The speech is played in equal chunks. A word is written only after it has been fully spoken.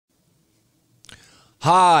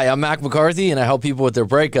Hi, I'm Mac McCarthy, and I help people with their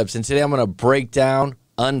breakups. And today I'm going to break down,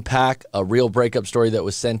 unpack a real breakup story that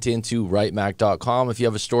was sent in to writemac.com. If you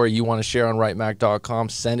have a story you want to share on writemac.com,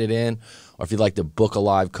 send it in. Or if you'd like to book a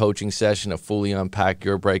live coaching session to fully unpack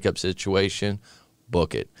your breakup situation,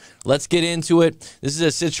 book it. Let's get into it. This is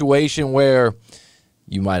a situation where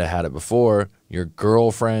you might have had it before. Your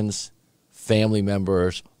girlfriend's family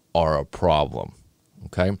members are a problem,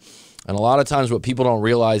 okay? And a lot of times what people don't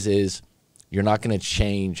realize is you're not going to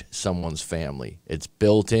change someone's family. It's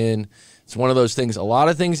built in. It's one of those things. A lot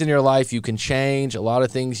of things in your life you can change. A lot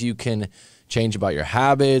of things you can change about your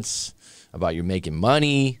habits, about your making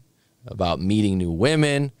money, about meeting new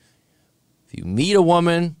women. If you meet a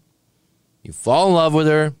woman, you fall in love with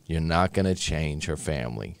her, you're not going to change her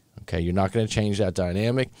family. Okay, you're not going to change that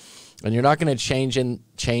dynamic, and you're not going to change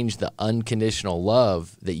the unconditional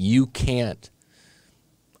love that you can't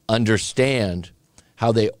understand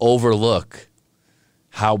how they overlook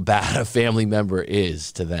how bad a family member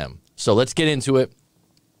is to them. So let's get into it.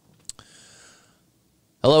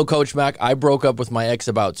 Hello, Coach Mac. I broke up with my ex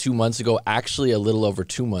about 2 months ago, actually a little over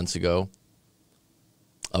 2 months ago.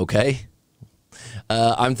 Okay.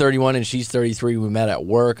 I'm 31 and she's 33. We met at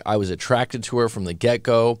work. I was attracted to her from the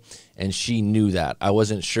get-go, and she knew that. I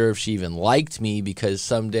wasn't sure if she even liked me because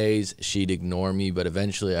some days she'd ignore me, but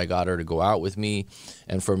eventually I got her to go out with me,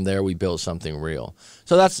 and from there we built something real.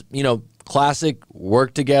 So that's, classic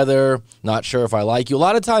work together, not sure if I like you. A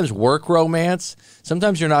lot of times work romance,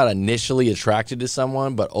 sometimes you're not initially attracted to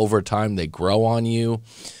someone, but over time they grow on you.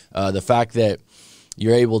 The fact that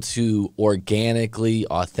you're able to organically,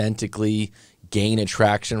 authentically gain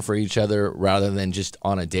attraction for each other rather than just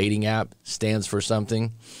on a dating app stands for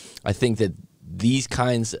something. I think that these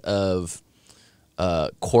kinds of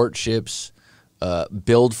courtships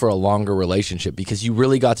build for a longer relationship because you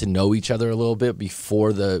really got to know each other a little bit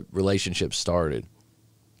before the relationship started.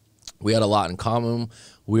 We had a lot in common.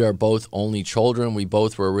 We are both only children. We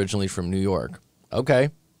both were originally from New York. Okay,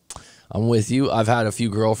 I'm with you. I've had a few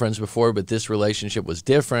girlfriends before, but this relationship was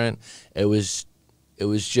different. It was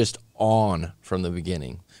just on from the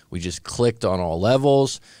beginning. We just clicked on all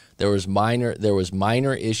levels. There was minor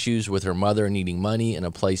issues with her mother needing money and a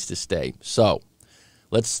place to stay. So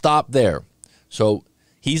let's stop there. So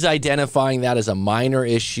he's identifying that as a minor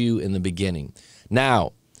issue in the beginning.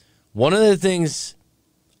 Now, one of the things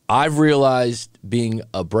I've realized being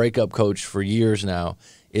a breakup coach for years now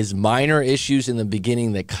is minor issues in the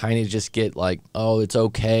beginning that kind of just get like, oh, it's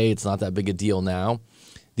okay, it's not that big a deal now.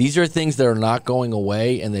 These are things that are not going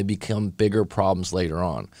away, and they become bigger problems later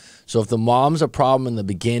on. So if the mom's a problem in the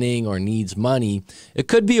beginning or needs money, it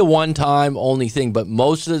could be a one-time only thing, but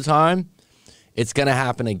most of the time, it's going to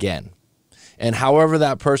happen again. And however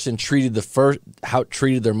that person treated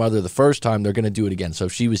their mother the first time, they're going to do it again. So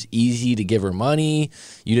if she was easy to give her money,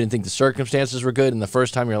 you didn't think the circumstances were good, and the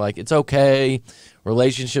first time you're like, it's okay,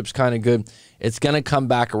 relationship's kind of good, it's going to come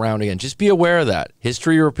back around again. Just be aware of that.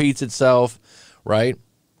 History repeats itself, right?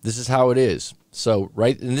 This is how it is. So,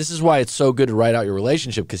 right, and this is why it's so good to write out your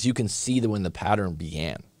relationship, because you can see that when the pattern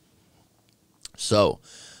began. So,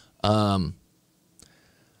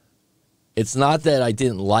 it's not that I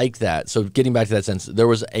didn't like that. So getting back to that sense, there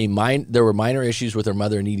were minor issues with her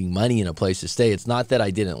mother needing money and a place to stay. It's not that I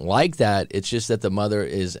didn't like that. It's just that the mother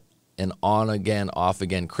is an on-again,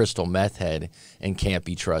 off-again crystal meth head and can't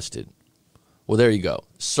be trusted. Well, there you go.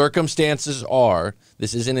 Circumstances are,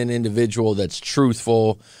 this isn't an individual that's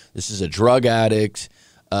truthful. This is a drug addict.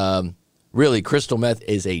 Really, crystal meth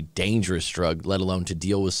is a dangerous drug, let alone to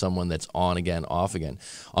deal with someone that's on again, off again.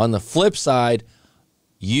 On the flip side,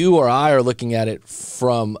 you or I are looking at it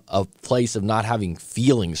from a place of not having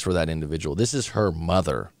feelings for that individual. This is her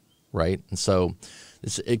mother, right? And so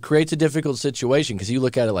it creates a difficult situation because you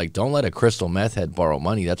look at it like, don't let a crystal meth head borrow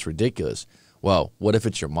money. That's ridiculous. Well, what if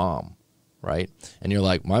it's your mom, right? And you're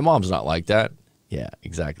like, my mom's not like that. Yeah,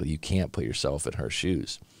 exactly. You can't put yourself in her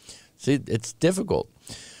shoes. See, it's difficult.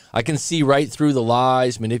 I can see right through the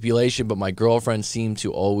lies, manipulation, but my girlfriend seemed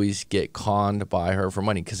to always get conned by her for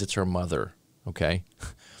money because it's her mother. Okay.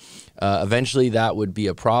 Eventually that would be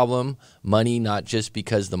a problem. Money, not just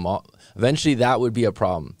because the mom. Eventually that would be a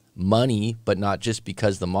problem. Money, but not just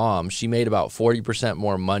because the mom. She made about 40%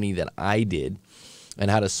 more money than I did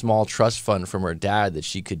and had a small trust fund from her dad that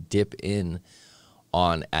she could dip in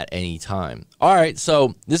on at any time. All right.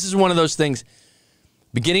 So this is one of those things.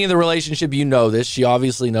 Beginning of the relationship, you know this. She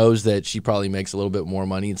obviously knows that she probably makes a little bit more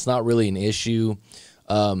money. It's not really an issue.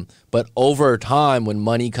 But over time, when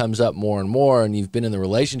money comes up more and more and you've been in the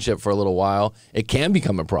relationship for a little while, it can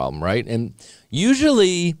become a problem, right? And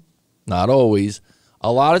usually, not always,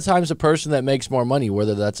 a lot of times the person that makes more money,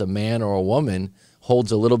 whether that's a man or a woman,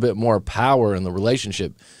 holds a little bit more power in the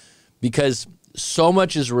relationship, because so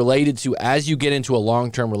much is related to, as you get into a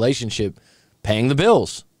long-term relationship, paying the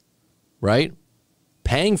bills, right?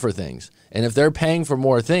 Paying for things. And if they're paying for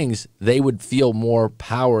more things, they would feel more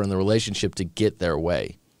power in the relationship to get their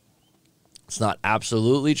way. It's not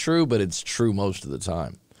absolutely true, but it's true most of the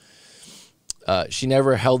time. She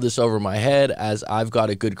never held this over my head, as I've got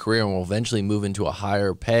a good career and will eventually move into a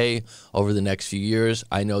higher pay over the next few years.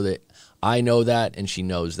 I know that, and she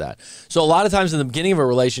knows that. So a lot of times in the beginning of a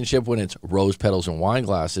relationship, when it's rose petals and wine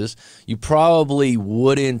glasses, you probably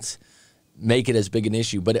wouldn't make it as big an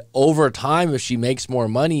issue. But over time, if she makes more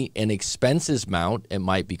money and expenses mount, it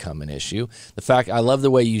might become an issue. The fact, I love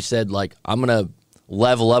the way you said, like, I'm going to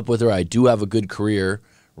level up with her. I do have a good career,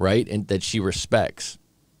 right? And that she respects.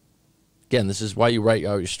 Again, this is why you write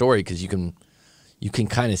out your story, because you can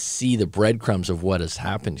kind of see the breadcrumbs of what has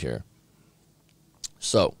happened here.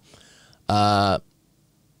 So,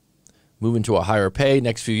 moving to a higher pay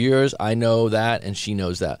next few years, I know that, and she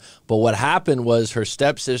knows that. But what happened was her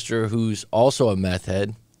stepsister, who's also a meth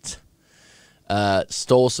head,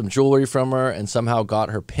 stole some jewelry from her and somehow got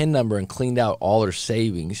her PIN number and cleaned out all her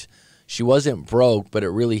savings. She wasn't broke, but it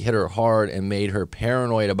really hit her hard and made her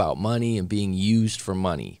paranoid about money and being used for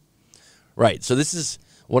money. Right, so this is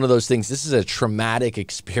one of those things. This is a traumatic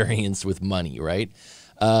experience with money, right?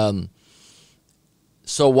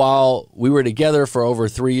 So while we were together for over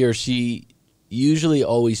 3 years, she usually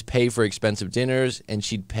always paid for expensive dinners, and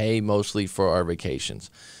she'd pay mostly for our vacations.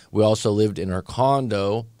 We also lived in her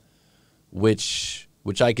condo, which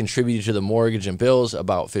I contributed to the mortgage and bills,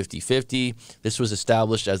 about 50-50. This was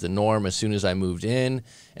established as the norm as soon as I moved in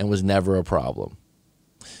and was never a problem.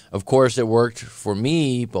 Of course, it worked for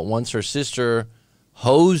me, but once her sister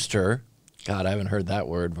hosed her, God, I haven't heard that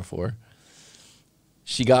word before,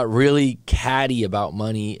 she got really catty about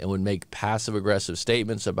money and would make passive-aggressive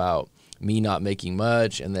statements about me not making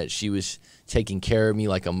much and that she was taking care of me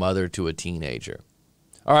like a mother to a teenager.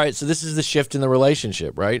 All right, so this is the shift in the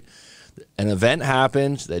relationship, right? An event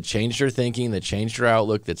happened that changed her thinking, that changed her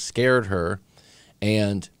outlook, that scared her,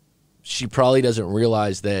 and she probably doesn't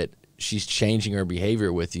realize that she's changing her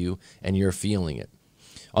behavior with you and you're feeling it.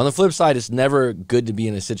 On the flip side, it's never good to be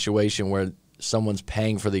in a situation where someone's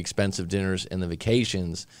paying for the expensive dinners and the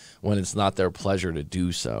vacations when it's not their pleasure to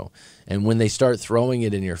do so. And when they start throwing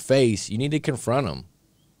it in your face, you need to confront them,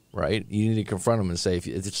 right? You need to confront them and say, if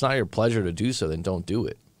it's not your pleasure to do so, then don't do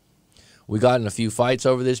it. We got in a few fights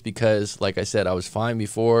over this because, like I said, I was fine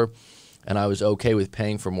before and I was okay with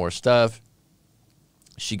paying for more stuff.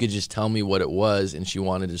 She could just tell me what it was, and she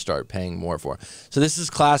wanted to start paying more for it. So this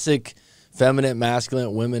is classic feminine,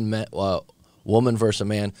 masculine, woman versus a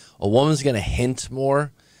man. A woman's going to hint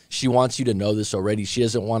more. She wants you to know this already. She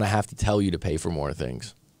doesn't want to have to tell you to pay for more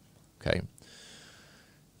things. Okay.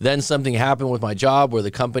 Then something happened with my job where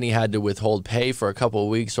the company had to withhold pay for a couple of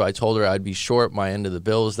weeks, so I told her I'd be short my end of the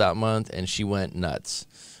bills that month, and she went nuts.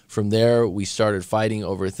 From there, we started fighting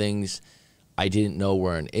over things I didn't know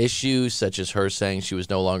were an issue, such as her saying she was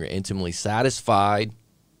no longer intimately satisfied,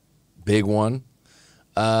 big one,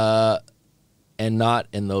 and not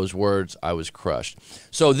in those words, I was crushed.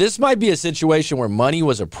 So this might be a situation where money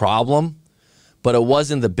was a problem, but it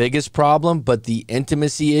wasn't the biggest problem, but the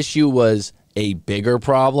intimacy issue was a bigger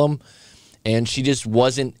problem, and she just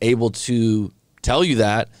wasn't able to tell you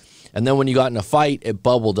that. And then when you got in a fight, it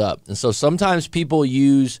bubbled up. And so sometimes people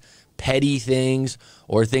use petty things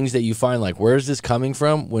or things that you find like, where's this coming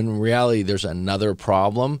from? When in reality, there's another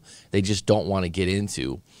problem they just don't want to get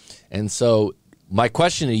into. And so my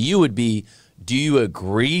question to you would be, do you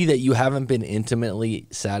agree that you haven't been intimately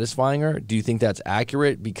satisfying her? Do you think that's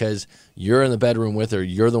accurate? Because you're in the bedroom with her,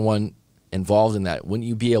 you're the one involved in that. Wouldn't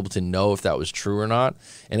you be able to know if that was true or not?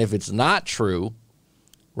 And if it's not true,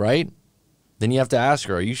 right, then you have to ask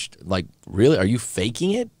her, are you like, really, are you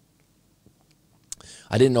faking it?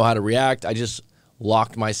 I didn't know how to react. I just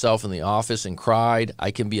locked myself in the office and cried.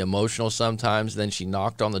 I can be emotional sometimes. Then she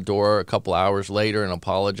knocked on the door a couple hours later and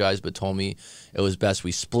apologized, but told me it was best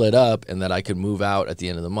we split up and that I could move out at the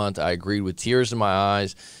end of the month. I agreed with tears in my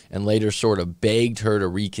eyes and later sort of begged her to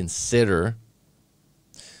reconsider.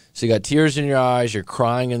 So you got tears in your eyes, you're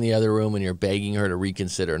crying in the other room, and you're begging her to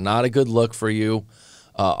reconsider. Not a good look for you.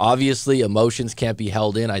 Obviously, emotions can't be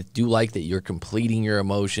held in. I do like that you're completing your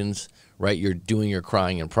emotions, right? You're doing your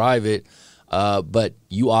crying in private. But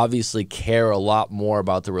you obviously care a lot more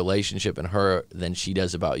about the relationship and her than she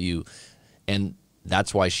does about you. And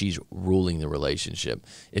that's why she's ruling the relationship.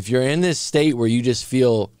 If you're in this state where you just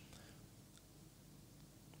feel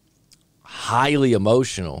highly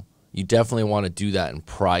emotional, you definitely want to do that in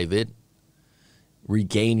private.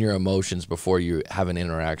 regain your emotions before you have an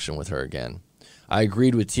interaction with her again. I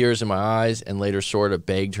agreed with tears in my eyes and later sort of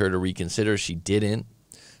begged her to reconsider. She didn't.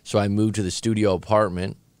 So I moved to the studio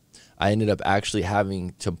apartment. I ended up actually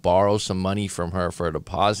having to borrow some money from her for a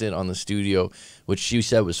deposit on the studio, which she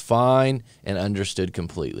said was fine and understood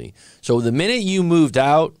completely. So the minute you moved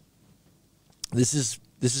out, this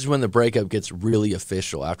is when the breakup gets really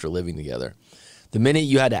official after living together. The minute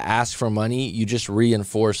you had to ask for money, you just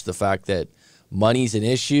reinforced the fact that money's an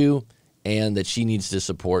issue and that she needs to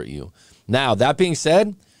support you. Now, that being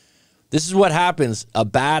said, this is what happens. A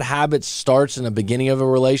bad habit starts in the beginning of a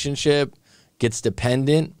relationship, gets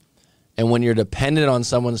dependent, and when you're dependent on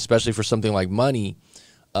someone, especially for something like money,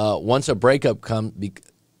 once a breakup comes,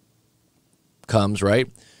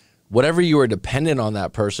 right, whatever you are dependent on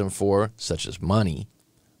that person for, such as money,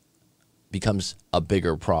 becomes a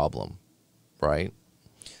bigger problem, right?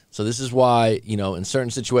 So this is why, you know, in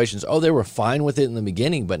certain situations, oh, they were fine with it in the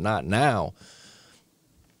beginning, but not now.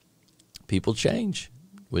 People change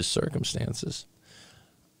with circumstances.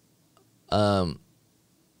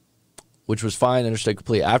 Which was fine, understood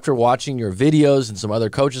completely. After watching your videos and some other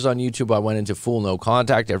coaches on YouTube, I went into full no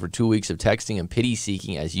contact after 2 weeks of texting and pity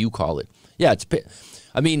seeking, as you call it. Yeah,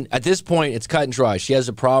 I mean, at this point, it's cut and dry. She has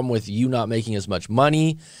a problem with you not making as much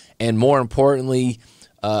money, and more importantly,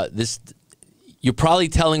 you're probably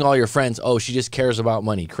telling all your friends, oh, she just cares about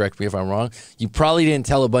money. Correct me if I'm wrong. You probably didn't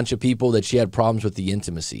tell a bunch of people that she had problems with the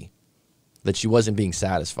intimacy, that she wasn't being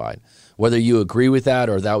satisfied. Whether you agree with that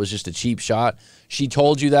or that was just a cheap shot, she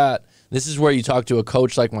told you that. This is where you talk to a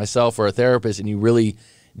coach like myself or a therapist and you really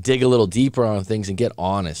dig a little deeper on things and get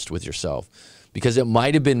honest with yourself. Because it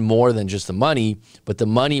might have been more than just the money, but the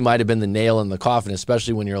money might have been the nail in the coffin,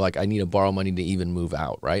 especially when you're like, I need to borrow money to even move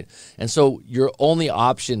out, right? And so your only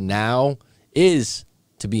option now is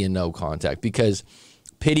to be in no contact, because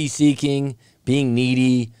pity seeking, being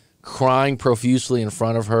needy, crying profusely in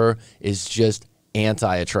front of her is just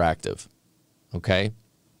anti-attractive, okay?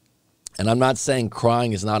 And I'm not saying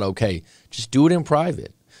crying is not okay. Just do it in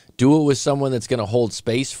private. Do it with someone that's going to hold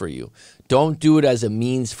space for you. Don't do it as a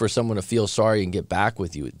means for someone to feel sorry and get back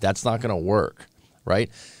with you. That's not going to work,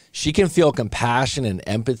 right? She can feel compassion and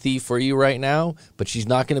empathy for you right now, but she's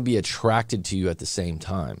not going to be attracted to you at the same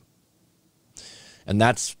time. And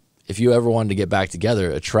that's, if you ever wanted to get back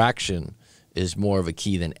together, attraction is more of a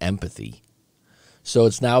key than empathy. So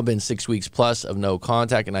it's now been 6 weeks plus of no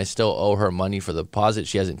contact, and I still owe her money for the deposit.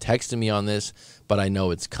 She hasn't texted me on this, but I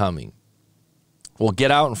know it's coming. Well,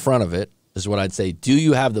 get out in front of it is what I'd say. Do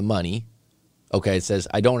you have the money? Okay, it says,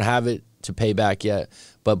 I don't have it to pay back yet,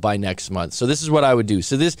 but by next month. So this is what I would do.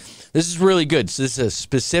 So this is really good. So this is a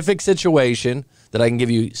specific situation that I can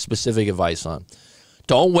give you specific advice on.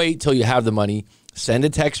 Don't wait till you have the money. Send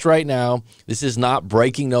a text right now. This is not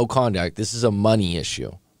breaking no contact. This is a money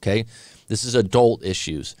issue, okay? This is adult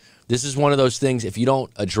issues. This is one of those things, if you don't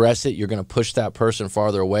address it, you're going to push that person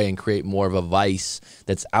farther away and create more of a vice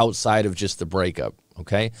that's outside of just the breakup,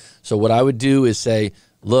 okay? So what I would do is say,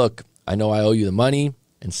 look, I know I owe you the money,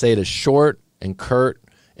 and say it as short and curt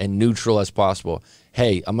and neutral as possible.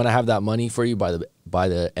 Hey, I'm going to have that money for you by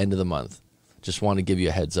the end of the month. Just want to give you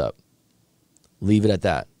a heads up. Leave it at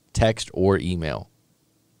that. Text or email.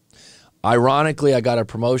 Ironically, I got a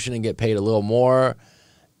promotion and get paid a little more,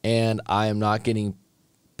 and I am not getting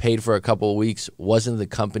paid for a couple of weeks. Wasn't the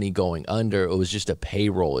company going under. It was just a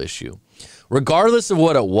payroll issue. Regardless of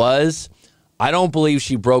what it was, I don't believe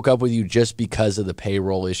she broke up with you just because of the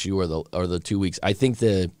payroll issue or the 2 weeks. I think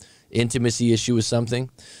the intimacy issue was something,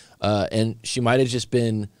 and she might have just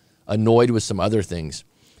been annoyed with some other things.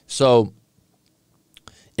 So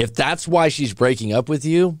if that's why she's breaking up with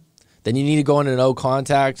you, then you need to go into no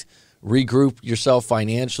contact, regroup yourself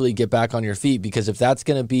financially, get back on your feet, because if that's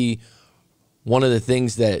going to be one of the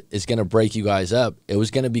things that is going to break you guys up, it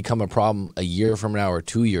was going to become a problem a year from now or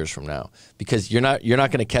 2 years from now, because you're not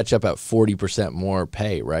going to catch up at 40% more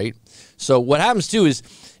pay, right? So what happens too is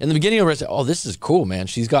in the beginning of it, oh, this is cool, man.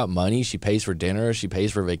 She's got money. She pays for dinner. She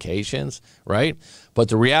pays for vacations, right? But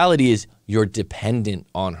the reality is you're dependent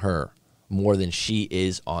on her more than she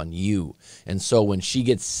is on you. And so when she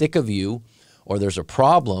gets sick of you or there's a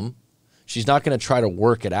problem, she's not going to try to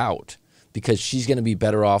work it out, because she's going to be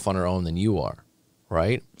better off on her own than you are,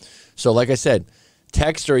 right? So like I said,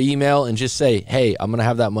 text or email and just say, hey, I'm going to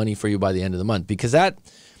have that money for you by the end of the month. Because the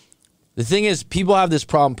thing is, people have this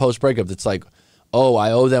problem post-breakup that's like, oh,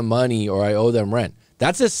 I owe them money or I owe them rent.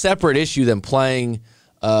 That's a separate issue than playing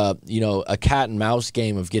you know, a cat and mouse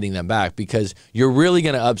game of getting them back, because you're really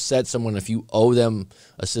going to upset someone if you owe them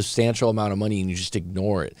a substantial amount of money and you just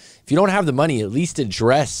ignore it. If you don't have the money, at least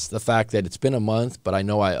address the fact that it's been a month, but I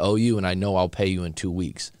know I owe you and I know I'll pay you in 2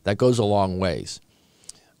 weeks. That goes a long ways.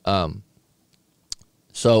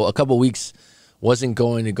 So a couple weeks wasn't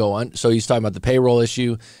going to go on. So he's talking about the payroll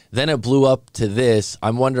issue. Then it blew up to this.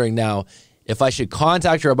 I'm wondering now, if I should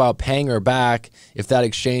contact her about paying her back, if that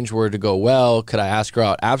exchange were to go well, could I ask her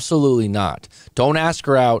out? Absolutely not. Don't ask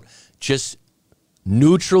her out. Just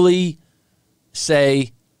neutrally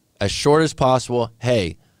say, as short as possible,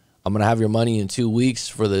 hey, I'm going to have your money in 2 weeks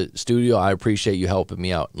for the studio. I appreciate you helping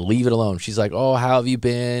me out. Leave it alone. She's like, oh, how have you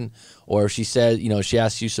been? Or if she said, you know, she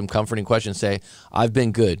asks you some comforting questions, say, I've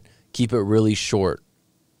been good. Keep it really short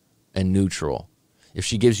and neutral. If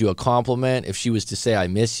she gives you a compliment, if she was to say, I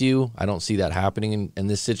miss you, I don't see that happening in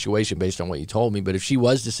this situation based on what you told me. But if she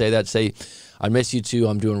was to say that, say, I miss you too,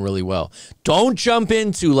 I'm doing really well. Don't jump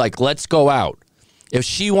into like, let's go out. If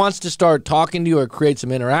she wants to start talking to you or create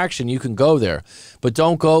some interaction, you can go there. But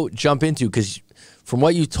don't go jump into, because from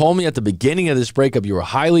what you told me at the beginning of this breakup, you were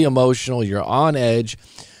highly emotional, you're on edge,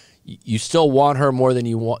 you still want her more than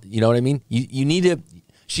you want, you know what I mean? You need to,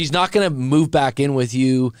 she's not going to move back in with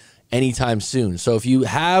you anytime soon. So if you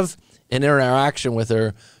have an interaction with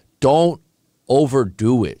her, don't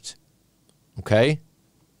overdo it. Okay?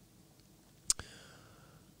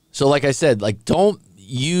 So like I said, like, don't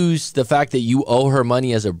use the fact that you owe her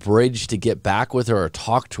money as a bridge to get back with her or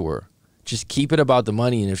talk to her. Just keep it about the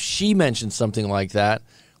money. And if she mentions something like that,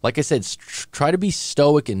 like I said, try to be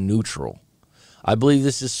stoic and neutral. I believe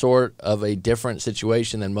this is sort of a different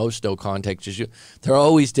situation than most no contact issues. They're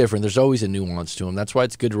always different. There's always a nuance to them. That's why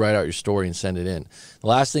it's good to write out your story and send it in. The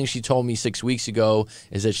last thing she told me 6 weeks ago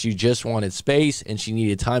is that she just wanted space and she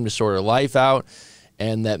needed time to sort her life out,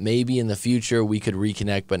 and that maybe in the future we could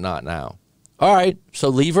reconnect, but not now. All right, so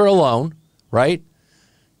leave her alone, right?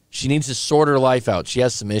 She needs to sort her life out. She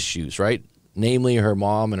has some issues, right? Namely her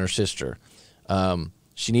mom and her sister.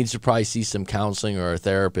 She needs to probably see some counseling or a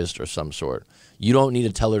therapist or some sort. You don't need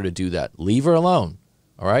to tell her to do that. Leave her alone,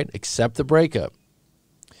 all right? Accept the breakup.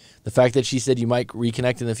 The fact that she said you might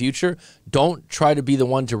reconnect in the future, don't try to be the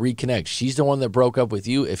one to reconnect. She's the one that broke up with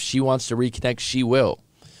you. If she wants to reconnect, she will.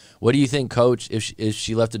 What do you think, Coach, if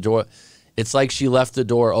she left the door? It's like she left the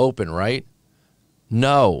door open, right?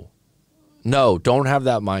 No. No, don't have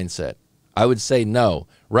that mindset. I would say no.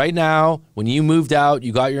 Right now, when you moved out,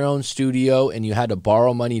 you got your own studio, and you had to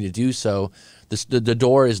borrow money to do so, the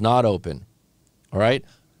door is not open. All right?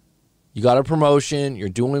 You got a promotion. You're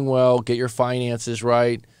doing well. Get your finances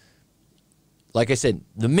right. Like I said,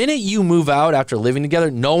 the minute you move out after living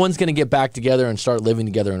together, no one's going to get back together and start living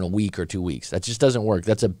together in a week or 2 weeks. That just doesn't work.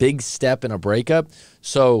 That's a big step in a breakup.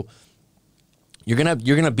 So you're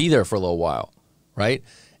gonna be there for a little while, right?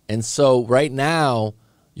 And so right now,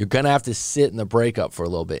 you're going to have to sit in the breakup for a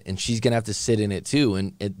little bit, and she's going to have to sit in it too.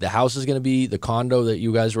 And the house is going to be, the condo that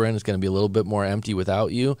you guys were in is going to be a little bit more empty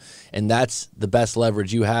without you, and that's the best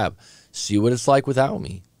leverage you have. See what it's like without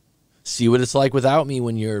me. See what it's like without me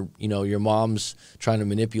when your mom's trying to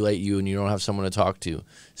manipulate you and you don't have someone to talk to.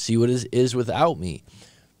 See what it is without me.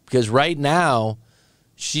 Because right now,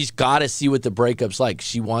 she's got to see what the breakup's like.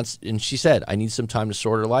 She wants, and she said, I need some time to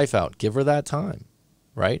sort her life out. Give her that time,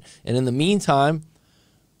 right? And in the meantime,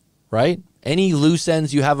 right? Any loose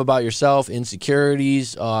ends you have about yourself,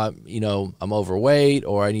 insecurities, I'm overweight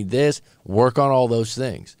or I need this, work on all those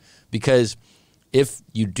things. Because if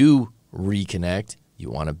you do reconnect, you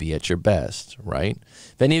want to be at your best, right?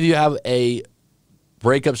 If any of you have a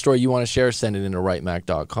breakup story you want to share, send it into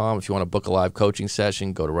writemac.com. If you want to book a live coaching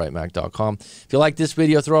session, go to writemac.com. If you like this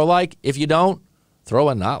video, throw a like. If you don't, throw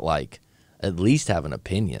a not like. At least have an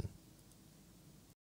opinion.